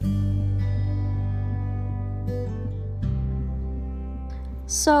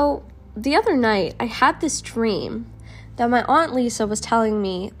So, the other night, I had this dream that my Aunt Lisa was telling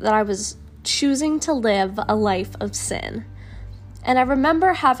me that I was choosing to live a life of sin. And I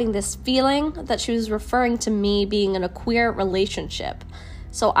remember having this feeling that she was referring to me being in a queer relationship.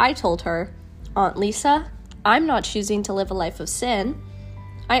 So I told her, Aunt Lisa, I'm not choosing to live a life of sin.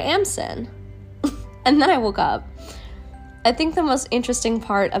 I am sin. And then I woke up. I think the most interesting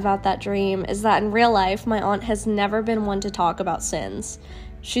part about that dream is that in real life, my aunt has never been one to talk about sins.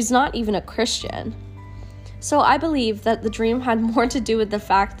 She's not even a Christian. So I believe that the dream had more to do with the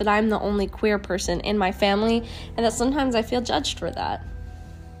fact that I'm the only queer person in my family, and that sometimes I feel judged for that.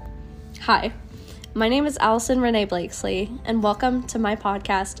 Hi, my name is Allison Renee Blakesley, and welcome to my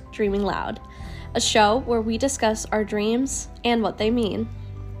podcast, Dreaming Loud, a show where we discuss our dreams and what they mean.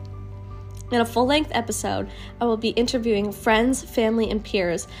 In a full-length episode, I will be interviewing friends, family, and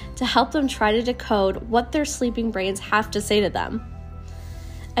peers to help them try to decode what their sleeping brains have to say to them.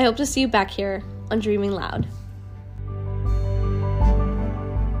 I hope to see you back here on Dreaming Loud.